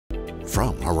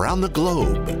from around the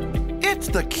globe. It's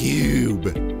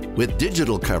theCUBE, with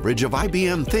digital coverage of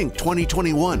IBM Think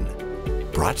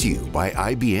 2021. Brought to you by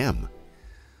IBM.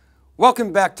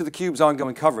 Welcome back to theCUBE's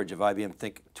ongoing coverage of IBM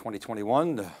Think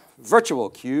 2021, the virtual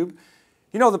CUBE.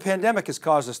 You know, the pandemic has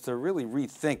caused us to really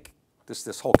rethink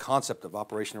this whole concept of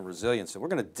operational resilience, and we're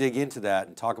going to dig into that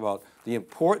and talk about the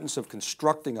importance of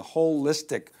constructing a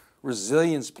holistic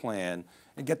resilience plan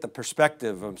and get the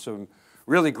perspective of some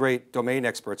really great domain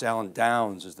experts. Alan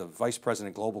Downs is the Vice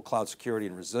President, Global Cloud Security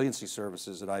and Resiliency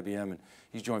Services at IBM, and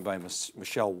he's joined by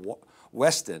Michelle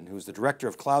Weston, who's the Director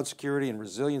of Cloud Security and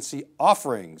Resiliency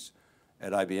Offerings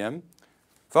at IBM.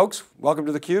 Folks, welcome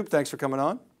to theCUBE. Thanks for coming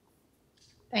on.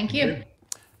 Thank you.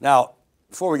 Now,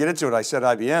 before we get into it, I said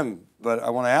IBM, but I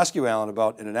want to ask you, Alan,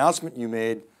 about an announcement you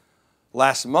made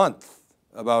last month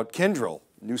about Kyndryl,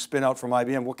 new spin out from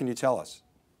IBM. What can you tell us?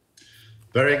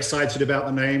 Very excited about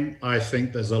the name. I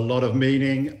think there's a lot of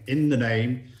meaning in the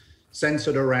name,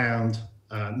 centered around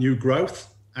new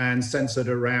growth and centered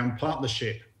around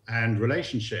partnership and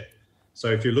relationship. So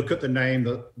if you look at the name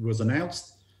that was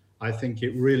announced, I think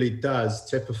it really does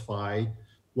typify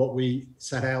what we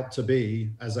set out to be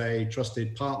as a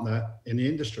trusted partner in the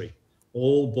industry,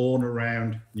 all born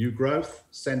around new growth,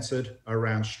 centered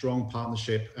around strong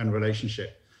partnership and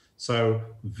relationship. So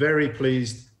very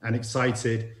pleased and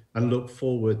excited and look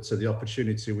forward to the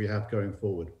opportunity we have going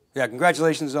forward. Yeah,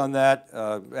 congratulations on that.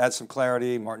 Add some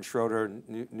clarity. Martin Schroeder,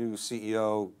 new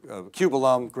CEO, CUBE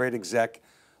alum, great exec,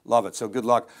 love it, so good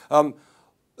luck.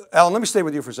 Alan, let me stay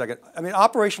with you for a second. I mean,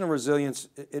 operational resilience,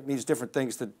 it means different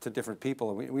things to different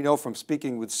people. And we know from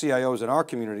speaking with CIOs in our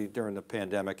community during the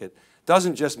pandemic, it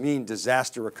doesn't just mean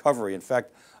disaster recovery. In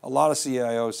fact, a lot of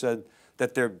CIOs said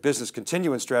that their business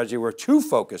continuance strategy were too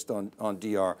focused on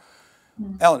DR.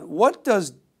 Alan, what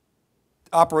does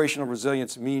operational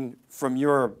resilience mean from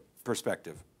your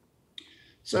perspective?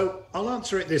 So I'll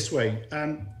answer it this way.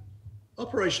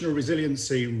 Operational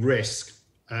resiliency risk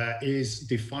is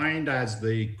defined as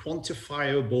the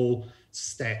quantifiable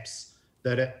steps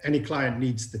that any client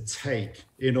needs to take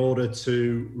in order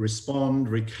to respond,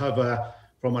 recover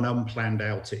from an unplanned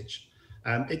outage.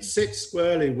 It sits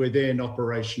squarely within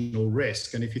operational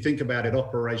risk. And if you think about it,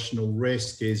 operational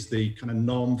risk is the kind of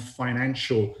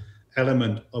non-financial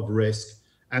element of risk.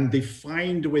 And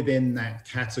defined within that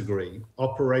category,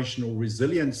 operational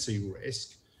resiliency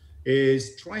risk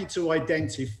is trying to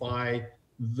identify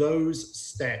those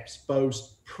steps,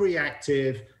 both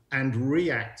proactive and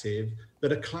reactive,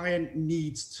 that a client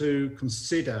needs to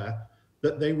consider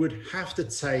that they would have to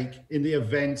take in the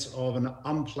event of an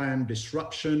unplanned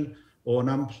disruption or an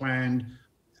unplanned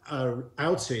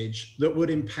outage that would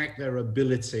impact their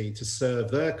ability to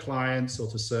serve their clients or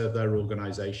to serve their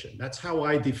organization. That's how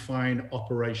I define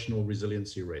operational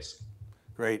resiliency risk.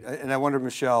 Great, and I wonder,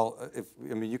 Michelle,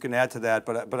 I mean, you can add to that,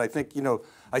 but I think, you know,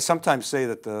 I sometimes say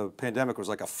that the pandemic was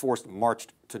like a forced march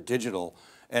to digital,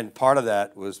 and part of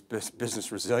that was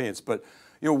business resilience. But,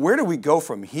 you know, where do we go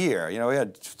from here? You know, we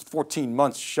had 14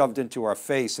 months shoved into our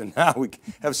face, and now we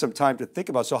have some time to think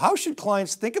about. So how should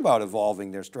clients think about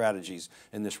evolving their strategies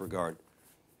in this regard?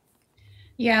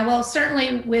 Yeah, well,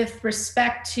 certainly with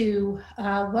respect to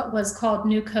what was called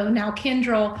NewCo, now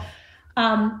Kyndryl,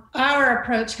 our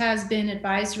approach has been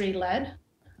advisory led.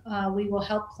 We will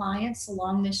help clients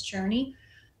along this journey.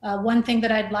 One thing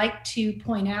that I'd like to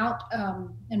point out,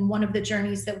 and one of the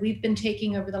journeys that we've been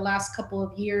taking over the last couple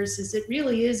of years, is it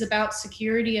really is about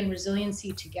security and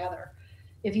resiliency together.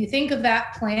 If you think of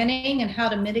that planning and how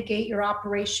to mitigate your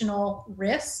operational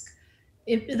risk,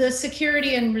 the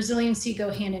security and resiliency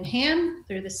go hand in hand.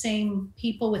 They're the same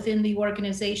people within the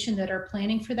organization that are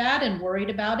planning for that and worried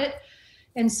about it.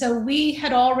 And so we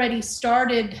had already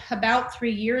started about 3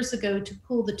 years ago to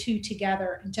pull the two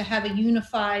together and to have a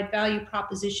unified value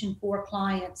proposition for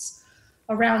clients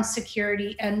around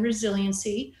security and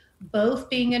resiliency, both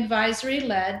being advisory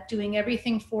led, doing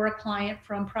everything for a client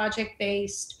from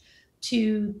project-based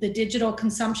to the digital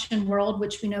consumption world,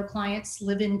 which we know clients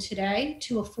live in today,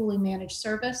 to a fully managed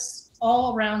service,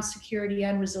 all around security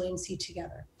and resiliency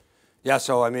together. Yeah,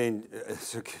 so I mean,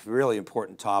 it's a really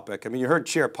important topic. I mean, you heard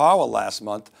Chair Powell last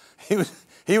month.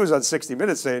 He was on 60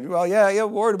 Minutes saying, well, yeah,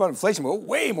 worried about inflation, but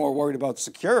way more worried about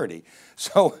security.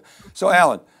 So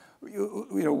Alan,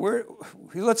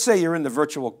 let's say you're in the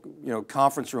virtual,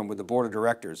 conference room with the board of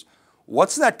directors.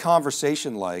 What's that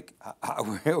conversation like?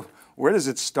 Where does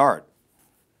it start?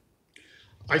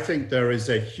 I think there is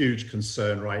a huge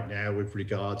concern right now with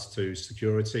regards to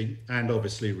security and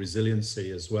obviously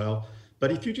resiliency as well.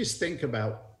 But if you just think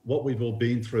about what we've all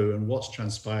been through and what's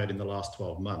transpired in the last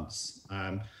 12 months,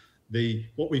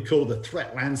 what we call the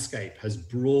threat landscape has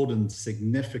broadened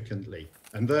significantly.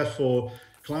 And therefore,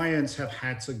 clients have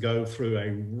had to go through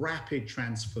a rapid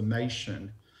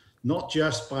transformation, not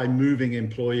just by moving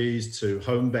employees to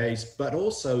home base, but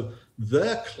also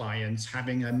their clients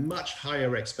having a much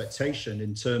higher expectation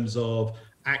in terms of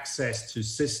access to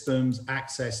systems,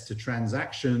 access to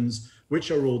transactions,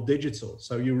 which are all digital.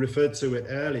 So you referred to it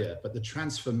earlier, but the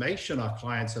transformation our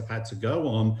clients have had to go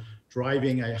on,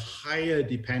 driving a higher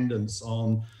dependence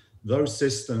on those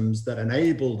systems that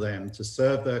enable them to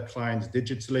serve their clients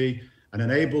digitally and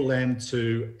enable them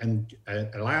to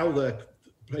allow their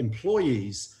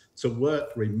employees to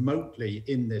work remotely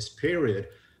in this period,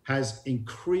 has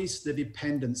increased the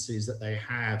dependencies that they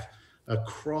have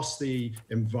across the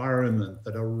environment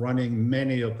that are running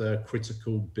many of their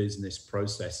critical business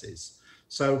processes.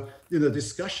 So, the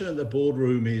discussion at the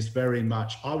boardroom is very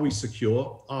much, are we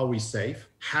secure? Are we safe?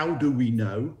 How do we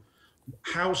know?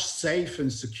 How safe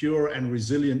and secure and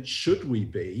resilient should we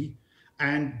be?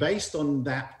 And based on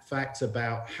that fact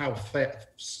about how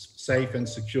safe and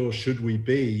secure should we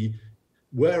be,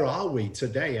 where are we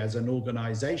today as an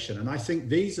organization? And I think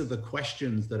these are the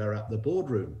questions that are at the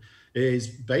boardroom, is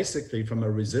basically from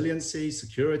a resiliency,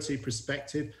 security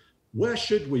perspective, where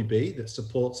should we be that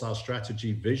supports our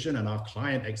strategy, vision, and our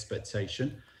client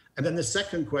expectation? And then the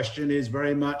second question is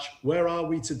very much, where are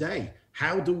we today?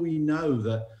 How do we know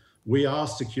that we are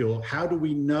secure? How do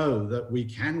we know that we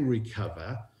can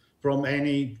recover from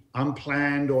any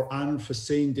unplanned or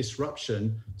unforeseen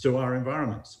disruption to our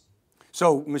environments?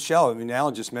 So Michelle, I mean,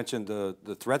 Alan just mentioned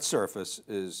the threat surface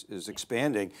is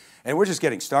expanding, and we're just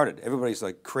getting started. Everybody's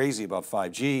like crazy about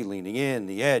 5G, leaning in,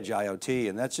 the edge, IoT,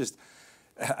 and that's just,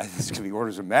 it's going to be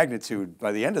orders of magnitude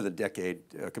by the end of the decade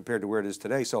compared to where it is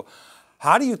today. So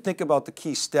how do you think about the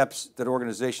key steps that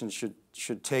organizations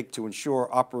should take to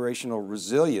ensure operational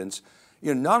resilience,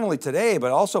 not only today,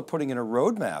 but also putting in a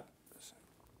roadmap?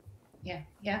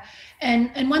 Yeah.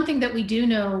 And one thing that we do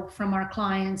know from our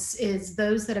clients is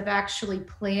those that have actually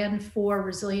planned for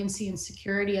resiliency and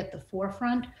security at the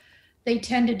forefront, they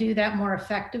tend to do that more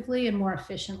effectively and more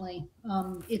efficiently.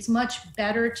 It's much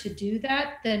better to do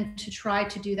that than to try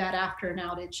to do that after an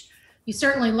outage. You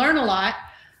certainly learn a lot,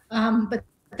 but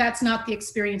that's not the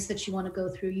experience that you want to go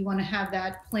through. You want to have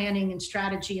that planning and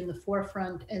strategy in the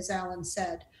forefront, as Alan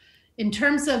said. In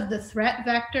terms of the threat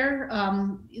vector,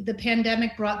 the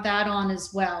pandemic brought that on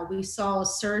as well. We saw a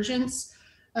surgence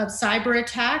of cyber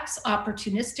attacks,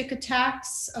 opportunistic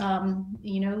attacks.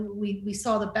 We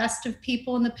saw the best of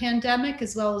people in the pandemic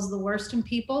as well as the worst in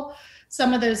people.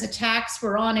 Some of those attacks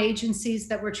were on agencies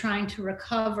that were trying to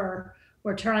recover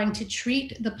or trying to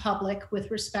treat the public with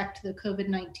respect to the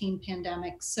COVID-19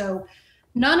 pandemic. So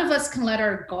none of us can let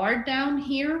our guard down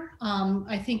here.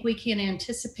 I think we can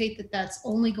anticipate that that's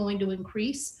only going to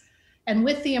increase. And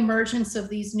with the emergence of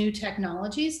these new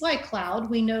technologies like cloud,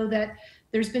 we know that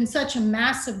there's been such a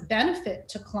massive benefit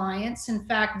to clients. In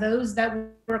fact, those that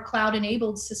were cloud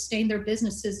enabled sustained their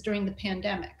businesses during the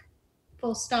pandemic,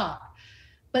 full stop.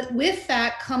 But with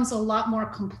that comes a lot more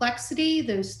complexity.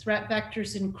 Those threat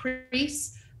vectors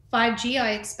increase. 5G,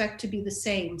 I expect to be the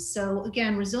same. So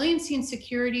again, resiliency and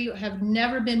security have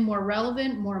never been more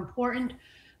relevant, more important.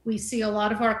 We see a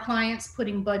lot of our clients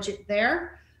putting budget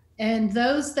there. And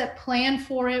those that plan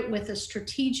for it with a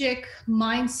strategic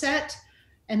mindset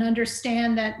and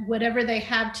understand that whatever they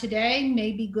have today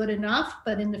may be good enough,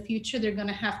 but in the future, they're going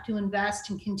to have to invest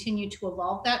and continue to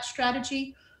evolve that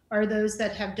strategy, are those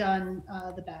that have done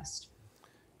the best.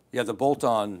 Yeah, the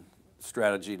bolt-on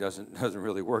strategy doesn't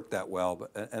really work that well.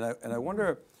 But and I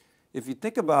wonder if you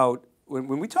think about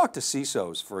when we talk to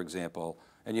CISOs, for example,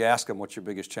 and you ask them what's your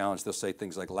biggest challenge, they'll say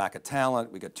things like lack of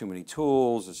talent, we got too many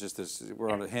tools, it's just this, we're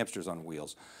on hamsters on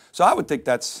wheels. So I would think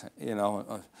that's,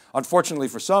 unfortunately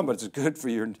for some, but it's good for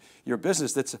your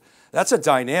business. That's a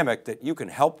dynamic that you can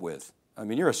help with. I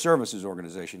mean, you're a services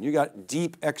organization, you got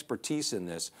deep expertise in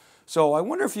this. So I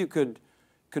wonder if you could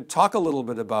talk a little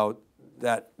bit about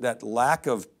that lack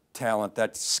of talent,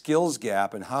 that skills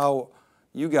gap, and how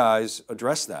you guys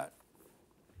address that.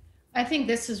 I think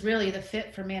this is really the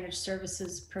fit for managed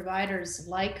services providers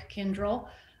like Kyndryl.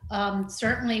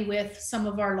 Certainly with some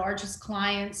of our largest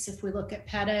clients, if we look at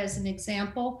PETA as an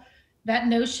example, that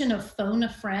notion of phone a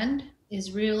friend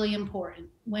is really important.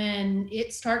 When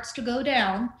it starts to go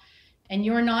down and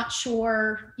you're not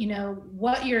sure,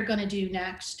 what you're going to do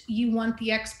next, you want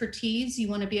the expertise, you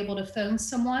want to be able to phone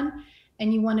someone,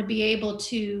 and you want to be able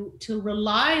to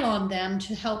rely on them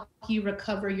to help you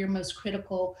recover your most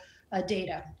critical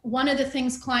data. One of the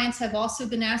things clients have also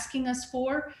been asking us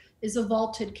for is a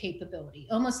vaulted capability,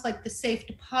 almost like the safe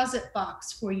deposit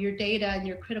box for your data and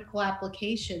your critical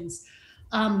applications.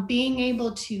 Being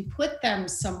able to put them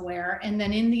somewhere, and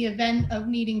then in the event of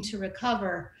needing to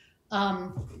recover,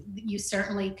 you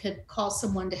certainly could call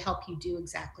someone to help you do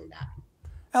exactly that.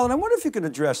 Alan, I wonder if you could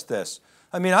address this.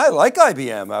 I mean, I like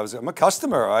IBM. I'm a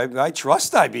customer. I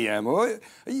trust IBM.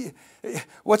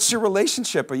 What's your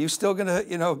relationship? Are you still going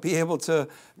to, be able to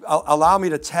allow me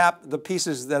to tap the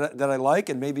pieces that I like,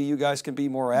 and maybe you guys can be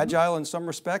more agile in some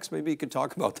respects? Maybe you could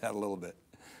talk about that a little bit.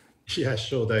 Yeah,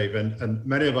 sure, Dave. And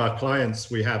many of our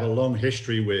clients we have a long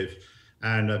history with,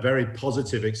 and a very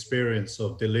positive experience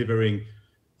of delivering,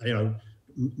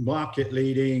 market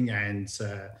leading and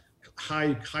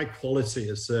high quality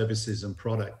of services and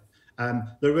product.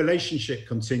 The relationship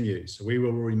continues. We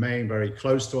will remain very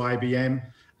close to IBM,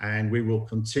 and we will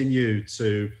continue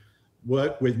to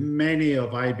work with many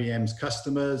of IBM's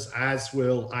customers, as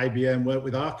will IBM work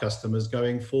with our customers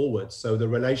going forward. So the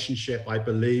relationship, I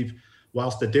believe,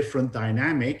 whilst a different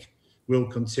dynamic, will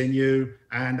continue,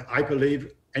 and I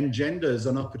believe engenders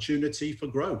an opportunity for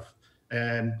growth.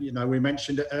 And we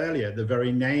mentioned it earlier, the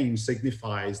very name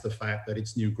signifies the fact that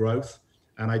it's new growth.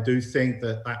 And I do think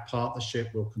that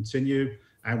partnership will continue,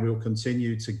 and we'll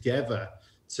continue together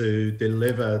to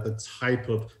deliver the type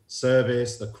of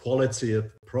service, the quality of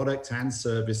product and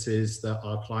services that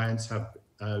our clients have,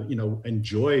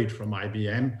 enjoyed from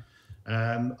IBM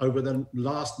over the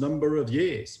last number of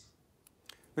years.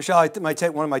 Michelle,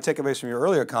 one of my takeaways from your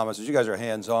earlier comments is you guys are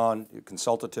hands-on,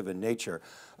 consultative in nature.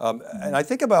 And I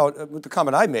think about the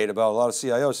comment I made about a lot of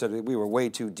CIOs said we were way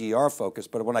too DR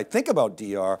focused, but when I think about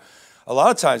DR, a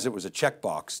lot of times it was a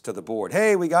checkbox to the board.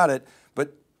 Hey, we got it,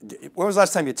 but when was the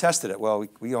last time you tested it? Well,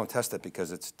 we don't test it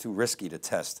because it's too risky to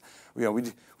test.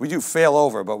 We do fail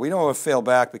over, but we don't want to fail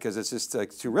back because it's just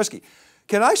too risky.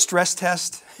 Can I stress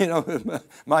test,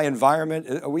 my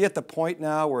environment? Are we at the point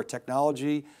now where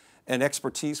technology and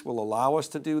expertise will allow us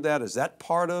to do that? Is that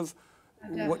part of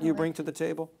what you bring to the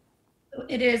table?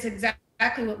 It is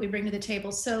exactly what we bring to the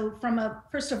table. So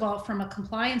first of all, from a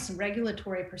compliance and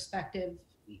regulatory perspective,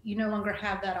 you no longer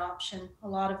have that option. A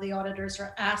lot of the auditors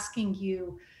are asking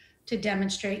you to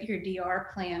demonstrate your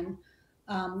DR plan.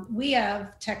 We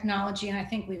have technology, and I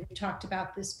think we've talked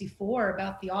about this before,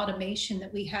 about the automation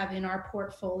that we have in our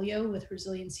portfolio with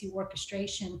resiliency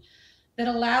orchestration that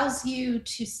allows you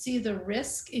to see the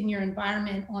risk in your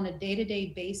environment on a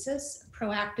day-to-day basis,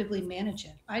 proactively manage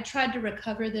it. I tried to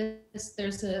recover this,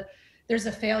 there's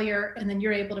a failure, and then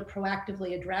you're able to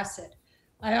proactively address it.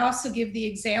 I also give the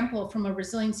example from a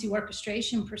resiliency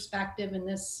orchestration perspective in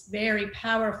this very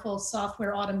powerful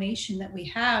software automation that we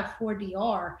have for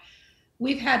DR.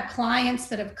 We've had clients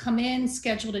that have come in,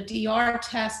 scheduled a DR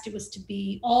test. It was to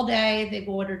be all day. They've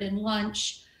ordered in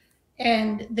lunch.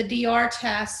 And the DR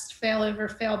test,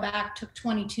 failover, failback, took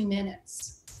 22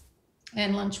 minutes.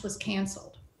 And lunch was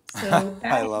canceled. So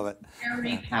I love it.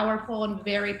 Very powerful and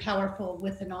very powerful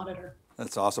with an auditor.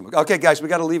 That's awesome. Okay, guys, we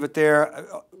got to leave it there.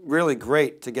 Really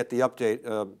great to get the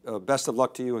update. Best of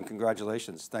luck to you and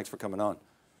congratulations. Thanks for coming on.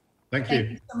 Thank you. Thank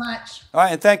you so much. All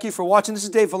right, and thank you for watching. This is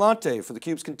Dave Vellante for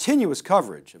theCUBE's continuous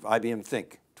coverage of IBM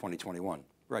Think 2021.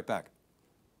 Right back.